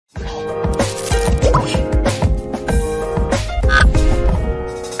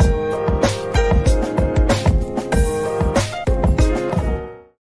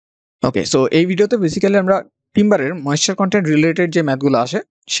ওকে, so এই ভিডিওতে basically আমরা টিম্বারের ময়েশ্চার কন্টেন্ট রিলেটেড যে ম্যাথগুলো আসে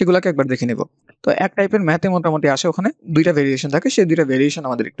সেগুলোকে একবার দেখে নেব। তো এক টাইপের ম্যাথে মোটামুটি আসে, ওখানে দুইটা ভেরিয়েশন থাকে, সেই দুইটা ভেরিয়েশন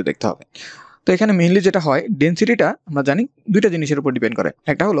আমাদের একটু দেখতে হবে। তো এখানে মেইনলি যেটা হয়, ডেনসিটিটা আমরা জানি দুইটা জিনিসের উপর ডিপেন্ড করে।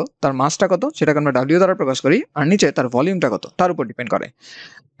 একটা হলো তার মাসটা কত, সেটাকে আমরা ডাব্লিউ দ্বারা প্রকাশ করি, আর নিচে তার ভলিউমটা কত তার উপর ডিপেন্ড করে।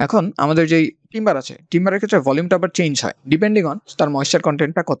 এখন আমাদের যেই টিম্বার আছে, টিম্বারের ক্ষেত্রে ভলিউমটা আবার চেঞ্জ হয় ডিপেন্ডিং অন তার ময়েশ্চার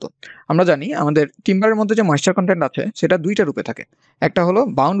কন্টেন্টটা কত। আমরা জানি আমাদের টিম্বারের মধ্যে যে ময়েশ্চার কন্টেন্ট আছে সেটা দুইটা রূপে থাকে। একটা হলো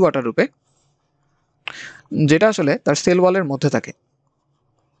বাউন্ড ওয়াটার রূপে, যেটা আসলে তার সেল ওয়ালের মধ্যে থাকে,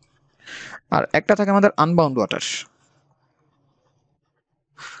 আর একটা থাকে আমাদের আনবাউন্ড ওয়াটার,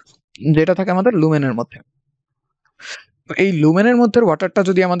 যেটা থাকে আমাদের লুমেনের মধ্যে। তো এই লুমেনের মধ্যে ওয়াটারটা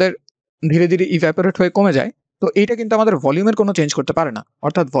যদি আমাদের ধীরে ধীরে ইভ্যাপোরেট হয়ে কমে যায়, তো এইটা কিন্তু আমাদের ভলিউমের কোনো চেঞ্জ করতে পারে না,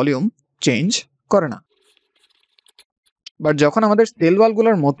 অর্থাৎ ভলিউম চেঞ্জ করে না। বাট যখন আমাদের সেল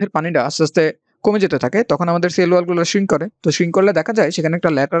ওয়ালগুলোর মধ্যের পানিটা আস্তে আস্তে কমে যেতে থাকে, তখন আমাদের সেল ওয়ালগুলো শ্রিঙ্ক করে। তো শ্রিঙ্ক করলে দেখা যায় সেখানে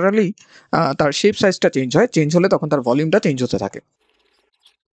একটা ল্যাটারালি তার শেপ সাইজটা চেঞ্জ হয়, চেঞ্জ হলে তখন তার ভলিউমটা চেঞ্জ হতে থাকে,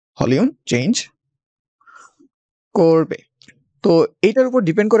 ভলিউম চেঞ্জ করবে। তো এইটার উপর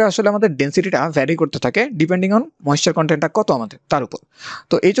ডিপেন্ড করে আসলে আমাদের ডেন্সিটিটা ভ্যারি করতে থাকে ডিপেন্ডিং অন ময়েশ্চার কন্টেন্টটা কত আমাদের তার উপর।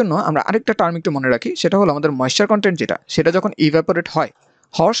 তো এই জন্য আমরা আরেকটা টার্ম একটু মনে রাখি, সেটা হলো আমাদের ময়েশ্চার কন্টেন্ট যেটা, সেটা যখন ইভ্যাপোরেট হয়,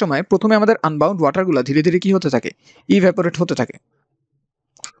 হওয়ার সময় প্রথমে আমাদের আনবাউন্ড ওয়াটারগুলো ধীরে ধীরে কি হতে থাকে, ইভ্যাপোরেট হতে থাকে।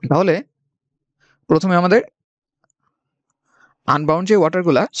 তাহলে প্রথমে আমাদের আনবাউন্ড যে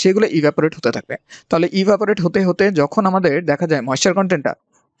ওয়াটারগুলো সেগুলো ইভ্যাপোরেট হতে থাকবে। তাহলে ইভ্যাপোরেট হতে হতে যখন আমাদের দেখা যায় ময়েশ্চার কন্টেন্টটা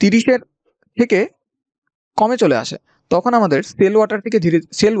 30-এর থেকে কমে চলে আসে, তখন আমাদের সেল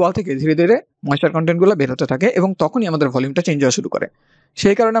ওয়াল থেকে ধীরে ধীরে ময়েশ্চার কন্টেন্টগুলো বের হতে থাকে, এবং তখনই আমাদের ভলিউমটা চেঞ্জ হওয়া শুরু করে।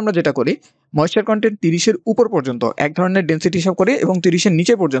 সেই কারণে আমরা যেটা করি, ময়েশ্চার কন্টেন্ট 30-এর উপর পর্যন্ত এক ধরনের ডেন্সিটি হিসাব করি, এবং 30-এর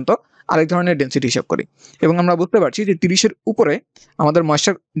নিচে পর্যন্ত আরেক ধরনের ডেন্সিটি হিসাব করি। এবং আমরা বুঝতে পারছি যে 30-এর উপরে আমাদের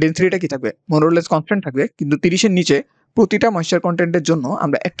ময়েশ্চার ডেন্সিটিটা কি থাকবে, মোরলেস কনস্ট্যান্ট থাকবে, কিন্তু 30-এর নিচে প্রতিটা ময়েশ্চার কন্টেন্টের জন্য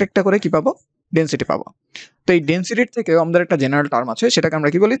আমরা একটা একটা করে কি পাবো, ডেন্সিটি পাবো। তো এই ডেন্সিটির থেকেও আমাদের একটা জেনারেল টার্ম আছে, সেটাকে আমরা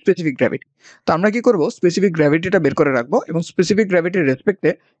কি বলি, স্পেসিফিক গ্র্যাভিটি। তো আমরা কি করব, স্পেসিফিক গ্র্যাভিটিটা বের করে রাখবো, এবং স্পেসিফিক গ্র্যাভিটির রেসপেক্টে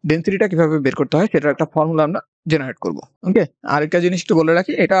ডেন্সিটিটা কিভাবে বের করতে হয় সেটার একটা ফর্মুলা আমরা জেনারেট করব। ওকে, আরেকটা জিনিস একটু বলে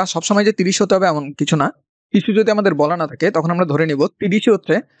রাখি, এটা সবসময় যে 30 হতে হবে এমন কিছু না। কিছু যদি আমাদের বলা না থাকে, তখন আমরা ধরে নিব 30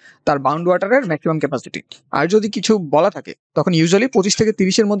 হচ্ছে তার বাউন্ড ওয়াটারের ম্যাক্সিমাম ক্যাপাসিটি। আর যদি কিছু বলা থাকে, তখন ইউজুয়ালি 25 থেকে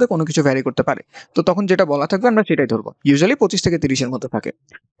 30-এর মধ্যে কোনো কিছু ভ্যারি করতে পারে। তো তখন যেটা বলা থাকবে আমরা সেটাই ধরবো, ইউজুয়ালি 25 থেকে 30-এর মধ্যে থাকে।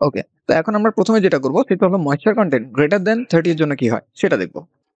 ওকে, তো এখন আমরা প্রথমে যেটা করবো সেটা হলো ময়েশ্চার কন্টেন্ট গ্রেটার দেন 30 এর জন্য কি হয় সেটা দেখবো।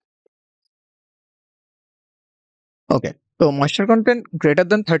 ওকে, তো ময়েশ্চার কন্টেন্ট গ্রেটার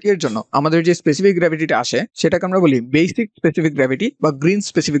দেন 30 এর জন্য আমাদের যে স্পেসিফিক গ্র্যাভিটিটা আসে, সেটাকে আমরা বলি বেসিক স্পেসিফিক গ্র্যাভিটি বা গ্রিন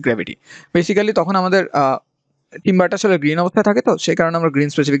স্পেসিফিক গ্র্যাভিটি। বেসিক্যালি তখন আমাদের টিম্বারটা আসলে গ্রিন অবস্থায় থাকে, তো সেই কারণে আমরা গ্রিন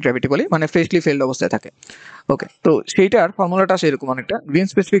স্পেসিফিক গ্র্যাভিটি বলি, মানে ফ্রেশলি ফেলড অবস্থায় থাকে। ওকে, তো সেইটার ফর্মুলাটা আসে এরকম, অনেকটা গ্রিন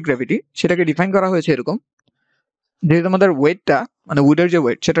স্পেসিফিক গ্র্যাভিটি সেটাকে ডিফাইন করা হয়েছে এরকম, যেহেতু আমাদের ওয়েটটা মানে উডের যে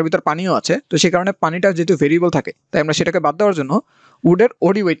ওয়েট সেটার ভিতর পানিও আছে, তো সেই কারণে পানিটা যেহেতু ভেরিয়েবল থাকে, তাই আমরা সেটাকে বাদ দেওয়ার জন্য উডের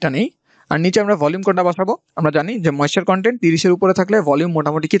ওডি ওয়েটটা নেই, আর নিচে আমরা ভলিউম কোনটা বসাবো। আমরা জানি যে ময়েশ্চার কন্টেন্ট 30-এর উপরে থাকলে ভলিউম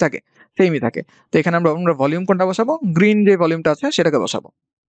মোটামুটি কি থাকে, সেমই থাকে। তো এখানে আমরা ভলিউম কোনটা বসাবো, গ্রিন যে ভলিউমটা আছে সেটাকে বসাবো।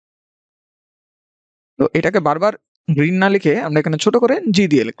 তো এটাকে বারবার গ্রিন না লিখে আমরা এখানে ছোট করে জি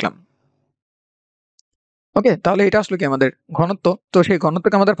দিয়ে লিখলাম। ওকে, তাহলে এটা আসলে কি আমাদের ঘনত্ব। তো সেই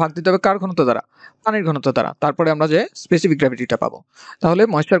ঘনত্বকে আমাদের ভাগ দিতে হবে কার ঘনত্ব দ্বারা, পানির ঘনত্ব দ্বারা। তারপরে আমরা যে স্পেসিফিক গ্র্যাভিটিটা পাবো। তাহলে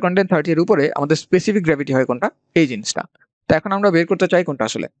ময়েশ্চার কন্টেন্ট 30 এর উপরে আমাদের স্পেসিফিক গ্র্যাভিটি হয় কোনটা, এই জিনিসটা। তো এখন আমরা বের করতে চাই কোনটা,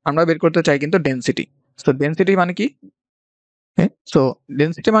 আসলে আমরা বের করতে চাই কিন্তু ডেনসিটি। সো ডেনসিটি মানে কি, সো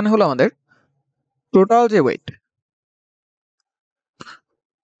ডেনসিটি মানে হলো আমাদের টোটাল যে ওয়েট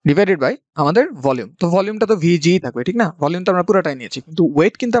ডিভাইডেড বাই আমাদের ভলিউম। তো ভলিউমটা তো ভিজি থাকবে, ঠিক না, ভলিউম তো আমরা পুরোটাই নিয়েছি, কিন্তু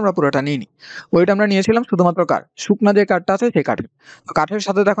ওয়েট কিন্তু আমরা পুরোটা নিইনি। ওয়েট আমরা নিয়েছিলাম শুধুমাত্র কার, শুকনা যে কাঠটা আছে সেই কাঠের। তো কাঠের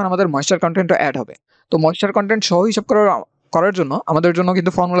সাথে এখন আমাদের ময়েশ্চার কন্টেন্টটা অ্যাড হবে। তো ময়েশ্চার কন্টেন্ট সহ হিসাব করার জন্য আমাদের জন্য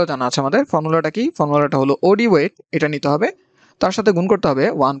কিন্তু ফর্মুলা জানা আছে। আমাদের ফর্মুলাটা কি, ফর্মুলাটা হলো ওডি ওয়েট, এটা নিতে হবে, তার সাথে গুণ করতে হবে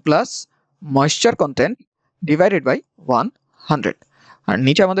 1 plus moisture content divided by 100। আর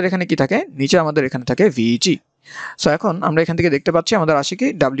নিচে আমাদের এখানে কি থাকে, নিচে আমাদের এখানে থাকে ভিজি। সো এখন আমরা এখান থেকে দেখতে পাচ্ছি আমাদের আসে কি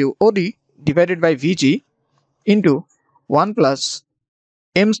WOD divided by VG into 1 plus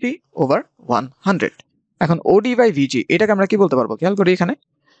MC over 100। এখন OD বাই VG এটাকে আমরা কি বলতে পারবো, খেয়াল করি এখানে,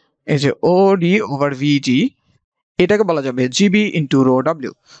 এই যে OD ওভার VG এটাকে বলা যাবে GB into rho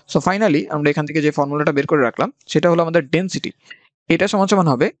W। So finally আমরা এখান থেকে যে ফর্মুলাটা বের করে রাখলাম সেটা হলো আমাদের ডেন্সিটি। এটা সমান সমান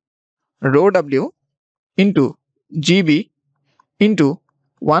হবে rho W into GB into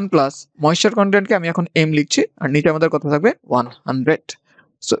 1 plus moisture কন্টেন্টকে আমি এখন M লিখছি, আর নিচে আমাদের কথা থাকবে 100।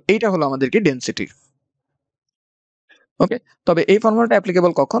 সো এইটা হলো আমাদের কি ডেন্সিটি। ওকে, তবে এই ফর্মুলাটা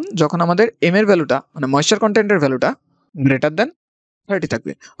অ্যাপ্লিকেবল কখন, যখন আমাদের M এর ভ্যালুটা মানে ময়েশ্চার কন্টেন্টের ভ্যালুটা গ্রেটার দেন 30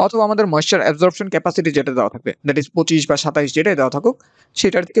 থাকবে, অথবা আমাদের ময়েশ্চার অ্যাবজর্পশন ক্যাপাসিটি যেটা দেওয়া থাকবে, দ্যাট ইজ 25 বা 27 যেটাই দেওয়া থাকুক,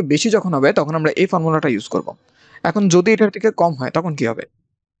 সেটার থেকে বেশি যখন হবে তখন আমরা এই ফর্মুলাটা ইউজ করব। এখন যদি এটার থেকে কম হয় তখন কি হবে?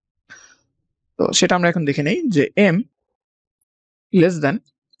 তো সেটা আমরা এখন দেখে নেই যে m লেস দ্যান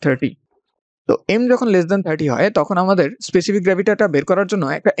 30। তো m যখন লেস দ্যান 30 হয় তখন আমাদের স্পেসিফিক গ্র্যাভিটিটা বের করার জন্য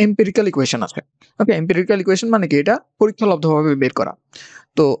একটা এম্পিরিক্যাল ইকুয়েশন আছে। ওকে, এম্পিরিক্যাল ইকুয়েশন মানে কি? এটা পরীক্ষালব্ধভাবে বের করা।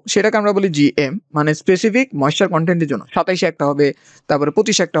 তো সেটাকে আমরা বলি gm, মানে স্পেসিফিক ময়েশ্চার কন্টেন্টের জন্য 27 এ একটা হবে, তারপরে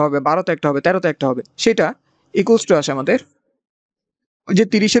 25 একটা হবে, 12 তে একটা হবে, 13 তে একটা হবে, সেটা ইকুয়ালস টু আসে আমাদের ওই যে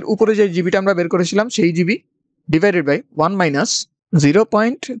 30 এর উপরে যে জিবিটা আমরা বের করেছিলাম সেই GB divided by 1 minus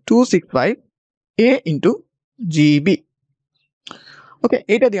 0.265 a into GB. ওকে,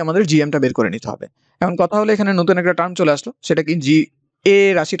 এটা দিয়ে আমাদের জিএমটা বের করে নিতে হবে। এখন কথা হলো এখানে নতুন একটা টার্ম চলে আসলো, সেটা কি? জি এ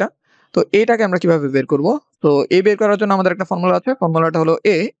রাশিটা। তো এটাকে আমরা কিভাবে বের করব? তো এ বের করার জন্য আমাদের একটা ফর্মুলা আছে, ফর্মুলাটা হলো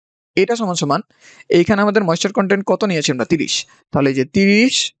এ, এটা সমান সমান এইখানে আমাদের ময়েশ্চার কন্টেন্ট কত নিয়েছি আমরা? 30। তাহলে এই যে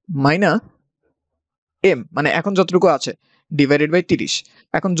 30 মাইনাস এম, মানে এখন যতটুকু আছে, ডিভাইডেড বাই 30।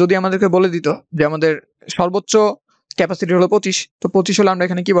 এখন যদি আমাদেরকে বলে দিত যে আমাদের সর্বোচ্চ ক্যাপাসিটি হলো 25, তো 25 হলে আমরা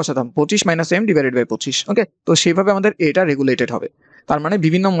এখানে কি বসাতাম? 25 মাইনাস এম ডিভাইডেড বাই 25। ওকে, তো সেইভাবে আমাদের এটা রেগুলেটেড হবে। তার মানে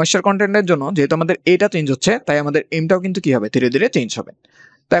বিভিন্ন ময়েশ্চার কন্টেন্টের জন্য যেহেতু আমাদের এটা চেঞ্জ হচ্ছে, তাই আমাদের এমটাও কিন্তু কি হবে? ধীরে ধীরে চেঞ্জ হবে।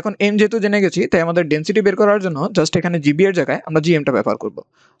 তো এখন এম যেহেতু জেনে গেছি, তাই আমাদের ডেন্সিটি বের করার জন্য জাস্ট এখানে জিবি এর জায়গায় আমরা জিএমটা ব্যবহার করব।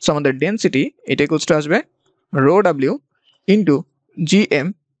 সো আমাদের ডেন্সিটি এটা ইকুয়ালস টু আসবে rho W into GM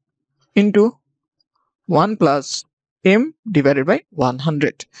into 1 plus m divided by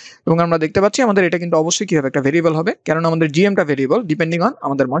 100। এবং আমরা দেখতে পাচ্ছি আমাদের এটা কিন্তু অবশ্যই কি হবে? একটা ভেরিয়েবল হবে, কারণ আমাদের জিএমটা ভেরিয়েবল ডিপেন্ডিং অন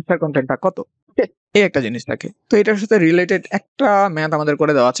আমাদের ময়েশ্চার কন্টেন্টটা কত। ওকে, এই একটা জিনিস থাকে। তো এটার সাথে রিলেটেড একটা ম্যাথ আমাদের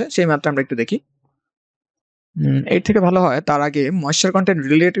করে দেওয়া আছে, সেই ম্যাথটা আমরা একটু দেখি। এর থেকে ভালো হয় তার আগে ময়েশ্চার কন্টেন্ট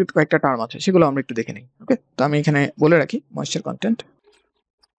রিলেটেড কয়েকটা টার্ম আছে, সেগুলো আমরা একটু দেখে নিই। ওকে, তো আমি এখানে বলে রাখি ময়েশ্চার কন্টেন্ট।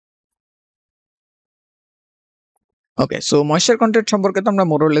 ওকে, সো ময়েশ্চার কন্টেন্ট সম্পর্কে তো আমরা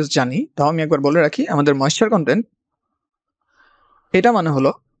মোরলেস জানি, তাও আমি একবার বলে রাখি আমাদের ময়েশ্চার কন্টেন্ট এটা মানে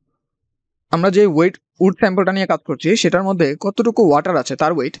হলো আমরা যে উড স্যাম্পলটা নিয়ে কাজ করছি সেটার মধ্যে কতটুকু ওয়াটার আছে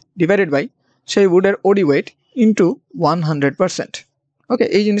তার ওয়েট ডিভাইডেড বাই সেই উডের ওডি ওয়েট ইন্টু 100%। ওকে,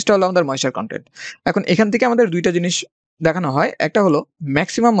 এই জিনিসটা হলো আমাদের ময়েশ্চার কন্টেন্ট। এখন এখান থেকে আমাদের দুইটা জিনিস দেখানো হয়, একটা হলো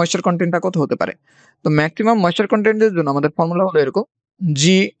ম্যাক্সিমাম ময়েশ্চার কন্টেন্টটা কত হতে পারে। তো ম্যাক্সিমাম ময়েশ্চার কন্টেন্টের জন্য আমাদের ফর্মুলা হলো এরকম,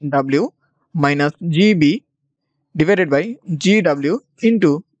 G W minus GB divided by G W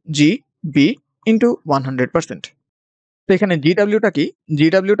into G B into 100%। তো এখানে জিডাব্লিউটা কি?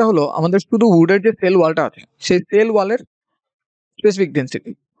 জিডাব্লিউটা হলো আমাদের শুধু উডের যে সেল ওয়ালটা আছে সেই সেল ওয়ালের স্পেসিফিক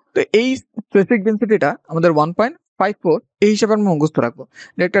ডেন্সিটি। তো এই স্পেসিফিক ডেন্সিটিটা আমাদের 1.54 এই হিসাবে আমরা মুখস্থ রাখবো।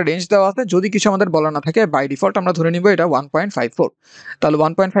 একটা রেঞ্জ দেওয়া আছে, যদি কিছু আমাদের বলা না থাকে বাই ডিফল্ট আমরা ধরে নিব এটা 1.54। তাহলে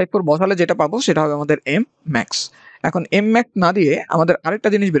 1.54 বসালে যেটা পাবো সেটা হবে আমাদের এম ম্যাক্স। এখন এম ম্যাক্স না দিয়ে আমাদের আরেকটা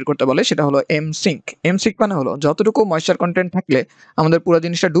জিনিস বের করতে বলে, সেটা হলো এম সিঙ্ক। এম সিঙ্ক মানে হলো যতটুকু ময়েশ্চার কন্টেন্ট থাকলে আমাদের পুরো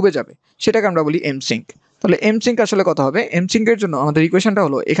জিনিসটা ডুবে যাবে, সেটাকে আমরা বলি এম সিঙ্ক। তাহলে এম সিঙ্ক আসলে কত হবে? এম সিঙ্কের জন্য আমাদের ইকুয়েশনটা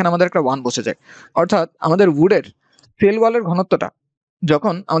হলো এখানে আমাদের একটা 1 বসে যায়, অর্থাৎ আমাদের উডের সেল ওয়ালের ঘনত্বটা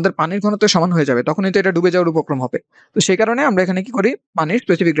যখন আমাদের পানির ঘনত্বের সমান হয়ে যাবে তখনই তো এটা ডুবে যাওয়ার উপক্রম হবে। তো সেই কারণে আমরা এখানে কি করি? পানির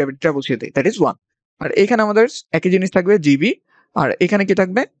স্পেসিফিক গ্র্যাভিটিটা বসিয়ে দিই, দ্যাট ইজ 1। আর এখানে আমাদের একই জিনিস থাকবে জিবি, আর এখানে কি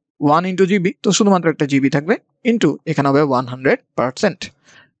থাকবে? 1 ইন্টু জিবি, তো শুধুমাত্র একটা জিবি থাকবে, ইন্টু এখানে হবে 100%।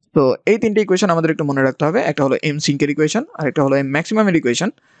 তো এই তিনটে ইকুয়েশন আমাদের একটু মনে রাখতে হবে, একটা হলো এম সিঙ্কের ইকুয়েশন, আর একটা হলো এম ম্যাক্সিমামের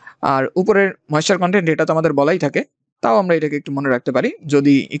ইকুয়েশন, আর উপরের ময়েশ্চার কন্টেন্ট এটা তো আমাদের বলাই থাকে, তাও আমরা এটাকে একটু মনে রাখতে পারি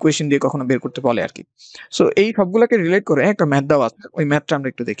যদি ইকুয়েশন দিয়ে কখনো বের করতে বলে আর কি। সো এই সবগুলোকে রিলেট করে একটা ম্যাথ দেওয়া আছে, ওই ম্যাথটা আমরা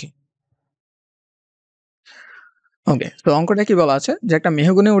একটু দেখি। ওকে, তো অঙ্কটা কি বলা আছে যে একটা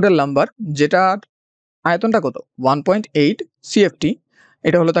মেহগনি উডের লাম্বার যেটা আয়তনটা কত? 1.8 সিএফটি,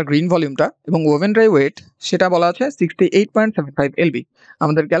 এটা হলো তার গ্রিন ভলিউমটা, এবং ওভেন ড্রাই ওয়েট সেটা বলা আছে 68.75 এলবি।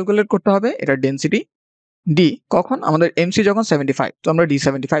 আমাদের ক্যালকুলেট করতে হবে এটার ডেন্সিটি ডি, কখন? আমাদের এমসি যখন 75, তো আমরা ডি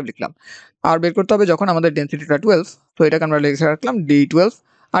 75 লিখলাম। আর বের করতে হবে যখন আমাদের ডেন্সিটিটা 12, তো এটাকে আমরা লিখে রাখলাম ডি 12।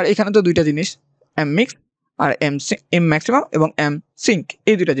 আর এখানে তো দুইটা জিনিস, এম মিক্স আর এম ম্যাক্সিমাম এবং এম সিঙ্ক,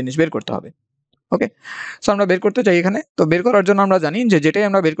 এই দুইটা জিনিস বের করতে হবে। ওকে, সো আমরা বের করতে চাই এখানে। তো বের করার জন্য আমরা জানি যে যেটাই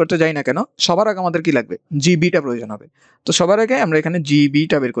আমরা বের করতে যাই না কেন সবার আগে আমাদের কি লাগবে? জিবিটা প্রয়োজন হবে। তো সবার আগে আমরা এখানে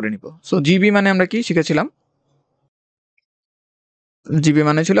জিবিটা বের করে নিব। সো জিবি মানে আমরা কি শিখেছিলাম? জিবি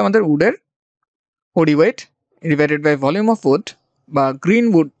মানে ছিল আমাদের উডের ওডি wait divided by volume of wood, বা গ্রিন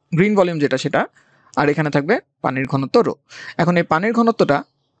ভলিউম যেটা সেটা, আর এখানে থাকবে পানির ঘনত্ব রো। এখন এই পানির ঘনত্বটা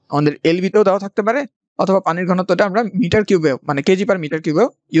আমাদের এলবিতেও দেওয়া থাকতে পারে, অথবা পানির ঘনত্বটা আমরা মিটার কিউবেও, মানে কেজি পার মিটার কিউবেও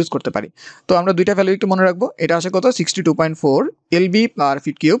ইউজ করতে পারি। তো আমরা দুইটা ভ্যালু একটু মনে রাখবো, এটা আসে কত? 62.4 এলবি পার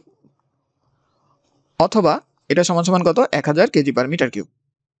ফিট কিউব, অথবা এটা সমান সমান কত? 1000 কেজি পার মিটার কিউব।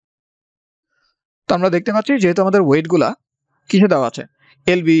 তো আমরা দেখতে পাচ্ছি যেহেতু আমাদের ওয়েটগুলা কিসে দেওয়া আছে,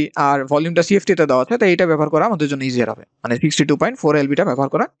 এলবি আর ভলিউমটা সিএফটিতে দেওয়া আছে, তাই এটা ব্যবহার করা আমাদের জন্য ইজিয়ার হবে, মানে 62.4 এলবিটা ব্যবহার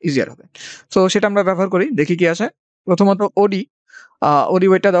করা ইজিয়ার হবে। সো সেটা আমরা ব্যবহার করি, দেখি কি আসে। প্রথমত ওডি, ওডি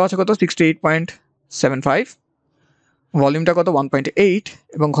ওয়েটটা দেওয়া আছে কত 68.75, ভলিউমটা কত 1.8,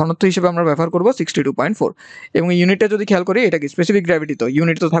 এবং ঘনত্ব হিসেবে আমরা ব্যবহার করব 62.4। এবং ইউনিটটা যদি খেয়াল করি, এটা কি স্পেসিফিক গ্র্যাভিটি, তো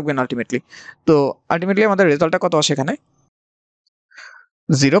ইউনিট তো থাকবে না আলটিমেটলি। তো আলটিমেটলি আমাদের রেজাল্টটা কত আসে এখানে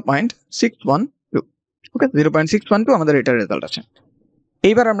 0.612। ওকে, 0.612 আমাদের এটার রেজাল্ট আছে।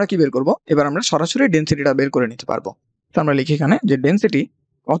 এইবার আমরা কি বের করব, এবার আমরা সরাসরি ডেনসিটিটা বের করে নিতে পারবো। তো আমরা লিখি এখানে যে ডেনসিটি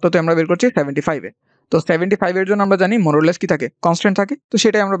কততে আমরা বের করছি 75 এ। তো 75 এর জন্য আমরা জানি মোরলেস কি থাকে, কনস্ট্যান্ট থাকে, তো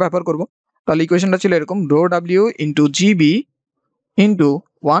সেটাই আমরা ব্যবহার করব। তাহলে ইকুয়েশনটা ছিল এরকম, rho W into GB into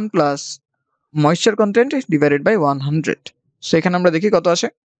 1 plus moisture content divided by 100। So এখানে আমরা দেখি কত আসে।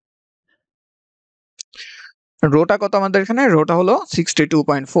 রোটা কত আমাদের এখানে, রোটা হলো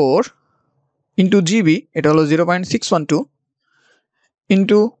 62.4 ইন্টু জিবি, এটা হলো 0.612,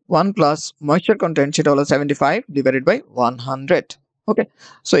 ইন্টু 1 প্লাস ময়েশ্চার কন্টেন্ট, সেটা হলো 75 ডিভাইডেড বাই 100। ওকে,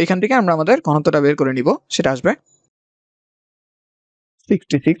 সো এখান থেকে আমরা আমাদের ঘনত্বটা বের করে নিব, সেটা আসবে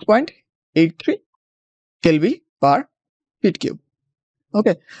 66.83 কেলভি পার ফিট কিউব।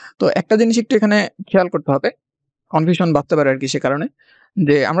 ওকে, তো একটা জিনিস একটু এখানে খেয়াল করতে হবে, কনফিউশন বাড়তে পারে আর কি, সে কারণে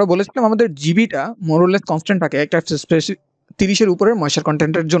যে আমরা বলেছিলাম আমাদের জিবিটা মোরলেস কনস্ট্যান্ট থাকে একটা 30-এর উপরের ময়েশ্চার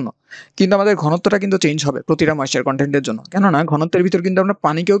কন্টেন্টের জন্য, কিন্তু আমাদের ঘনত্বটা কিন্তু চেঞ্জ হবে প্রতিটা ময়েশ্চার কন্টেন্টের জন্য, কেননা ঘনত্বের ভিতর কিন্তু আমরা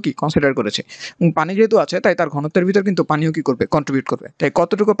পানিকেও কি কনসিডার করেছি, এবং পানি যেহেতু আছে তাই তার ঘনত্বের ভিতর কিন্তু পানিও কি করবে, কন্ট্রিবিউট করবে, তাই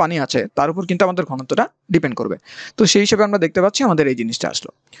কতটুকু পানি আছে তার উপর কিন্তু আমাদের ঘনত্বটা ডিপেন্ড করবে। তো সেই হিসেবে আমরা দেখতে পাচ্ছি আমাদের এই জিনিসটা আসলো।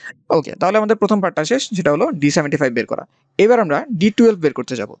 ওকে, তাহলে আমাদের প্রথম পার্টটা শেষ, যেটা হলো D75 বের করা। এবার আমরা D12 বের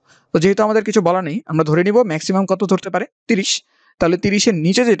করতে যাব। তো যেহেতু আমাদের কিছু বলা নেই, আমরা ধরে নিব ম্যাক্সিমাম কত ধরতে পারে 30। তাহলে 30-এর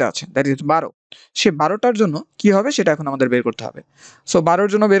নিচে যেটা আছে দ্যাট ইজ 12, সে 12টার জন্য কি হবে সেটা এখন আমাদের বের করতে হবে। সো 12-র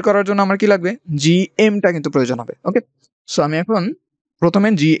জন্য বের করার জন্য আমার কি লাগবে, জিএমটা কিন্তু প্রয়োজন হবে। ওকে, সো আমি এখন প্রথমে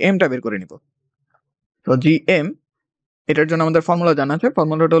জিএমটা বের করে নিব। তো জিএম, এটার জন্য আমাদের ফর্মুলা জানা আছে,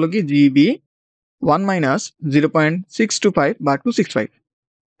 ফর্মুলাটা হলো কি জিবি 1 মাইনাস 0.625 বা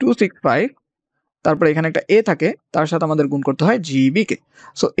 265, তারপরে এখানে একটা এ থাকে, তার সাথে আমাদের গুণ করতে হয় জিবি কে।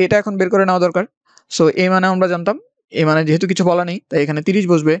 সো এটা এখন বের করে নেওয়া দরকার। সো এ মানে আমরা জানতাম, এ মানে যেহেতু কিছু বলা নেই তাই এখানে 30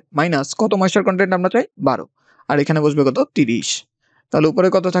 বসবে, মাইনাস কত ময়েশ্চার কন্টেন্ট আমরা চাই 12, আর এখানে বসবে কত 30। তাহলে উপরে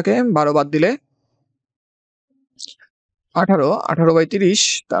কত থাকে, 12 বাদ দিলে 18, 18/30,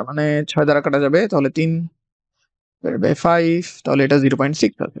 তার মানে 6 দ্বারা কাটা যাবে, তাহলে 3/5, তাহলে এটা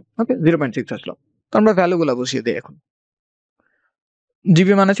 0.6 আছে। ওকে, 0.6 আসলো। তো আমরা ভ্যালুগুলো বসিয়ে দিই এখন।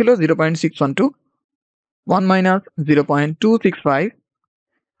 জিবি মানে ছিল 0.612, 1 মাইনাস 0.265,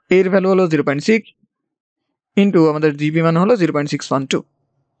 এর ভ্যালু হলো 0.6, ইন্টু আমাদের জিবি মান হলো 0.612।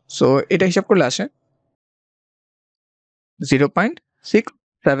 সো এটা হিসাব করলে আসে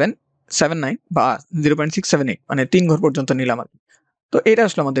 0.6779 বা 0.678, মানে 3 ঘর পর্যন্ত নিলাম আর কি। তো এটা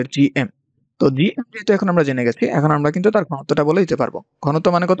আসলো আমাদের জিএম। তো জিএম যেহেতু এখন আমরা জেনে গেছি, এখন আমরা কিন্তু তার ঘনত্বটা বলে দিতে পারবো। ঘনত্ব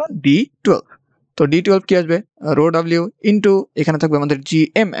মানে কত, D12। তো D12 কি আসবে, রো ডাব্লিউ ইন্টু এখানে থাকবে আমাদের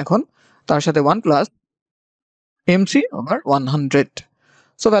জিএম, এখন তার সাথে 1 প্লাস এমসি ওভার 100।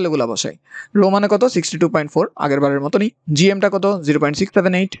 সো ভ্যালুগুলো বসাই। রো মানে কত 62.4, আগের বারের মতনই। জিএমটা কত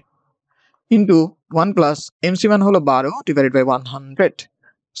 0.678, ইন্টু 1 প্লাস এমসি মান হলো 12 ডিভাইডেড বাই 100।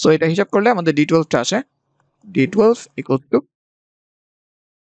 সো এটা হিসাব করলে আমাদের D12টা আসে, D12 equal to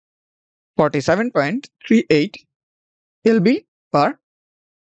 47.38 LB per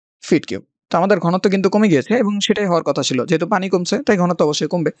fit cube. তো আমাদের ঘনত্ব কিন্তু কমে গিয়েছে, এবং সেটাই হওয়ার কথা ছিল, যেহেতু পানি কমছে তাই ঘনত্ব অবশ্যই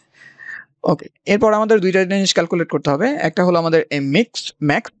কমবে। ওকে, এরপর আমাদের দুইটা জিনিস ক্যালকুলেট করতে হবে, একটা হলো আমাদের এম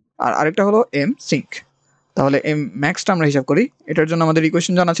ম্যাক্স, আর আরেকটা হলো এম সিঙ্ক। তাহলে এম ম্যাক্সটা আমরা হিসাব করি, এটার জন্য আমাদের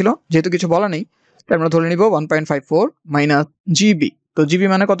ইকুয়েশন জানা ছিল, যেহেতু কিছু বলা নেই তাই আমরা ধরে নিব 1.54 মাইনাস জিবি। তো জিবি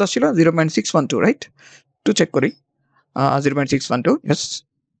মানে কত ছিল 0.612, রাইট? একটু চেক করি, 0.612, ইয়েস।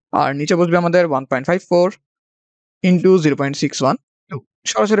 আর নিচে বসবে আমাদের 1.54 ইন্টু 0.612,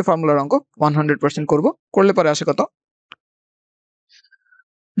 সরাসরি ফর্মুলার অঙ্ক 100% করব, করলে পরে আসে কত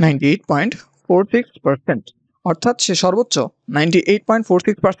 98.46%। অর্থাৎ সে সর্বোচ্চ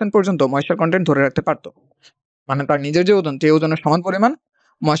 98.46% পর্যন্ত ময়েশ্চার কন্টেন্ট ধরে রাখতে পারতো, মানে তার নিজের যে ওজন, যে ওজনের সমান পরিমাণ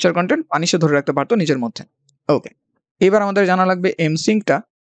ময়েশ্চার কন্টেন্ট পানি সে ধরে রাখতে পারতো নিজের মধ্যে। ওকে, এবার আমাদের জানা লাগবে এম সিঙ্কটা।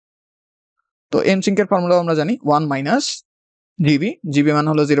 তো এম সিঙ্কের ফর্মুলা আমরা জানি 1 মাইনাস জিবি, জিবি মান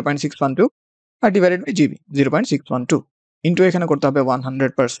হলো 0.612, আর ডিভাইডেড বাই জিবি 0.612, ইন্টু এখানে করতে হবে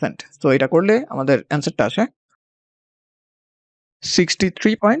 100%। তো এটা করলে আমাদের অ্যান্সারটা আসে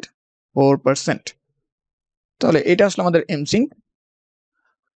 63.4%। তাহলে এটা আসলে আমাদের এম সিঙ্ক।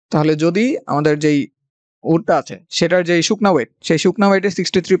 তাহলে যদি আমাদের যেই উডটা আছে সেটার যে শুকনা ওয়েট, সেই শুকনা ওয়েটে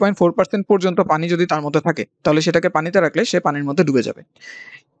 63.4% পর্যন্ত পানি যদি তার মধ্যে থাকে, তাহলে সেটাকে পানিতে রাখলে সে পানির মধ্যে ডুবে যাবে।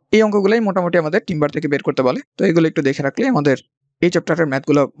 এই অঙ্কগুলোই মোটামুটি আমাদের টিম্বার থেকে বের করতে বলে, তো এগুলো একটু দেখে রাখলে আমাদের এই চ্যাপ্টারের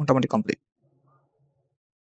ম্যাথগুলো মোটামুটি কমপ্লিট।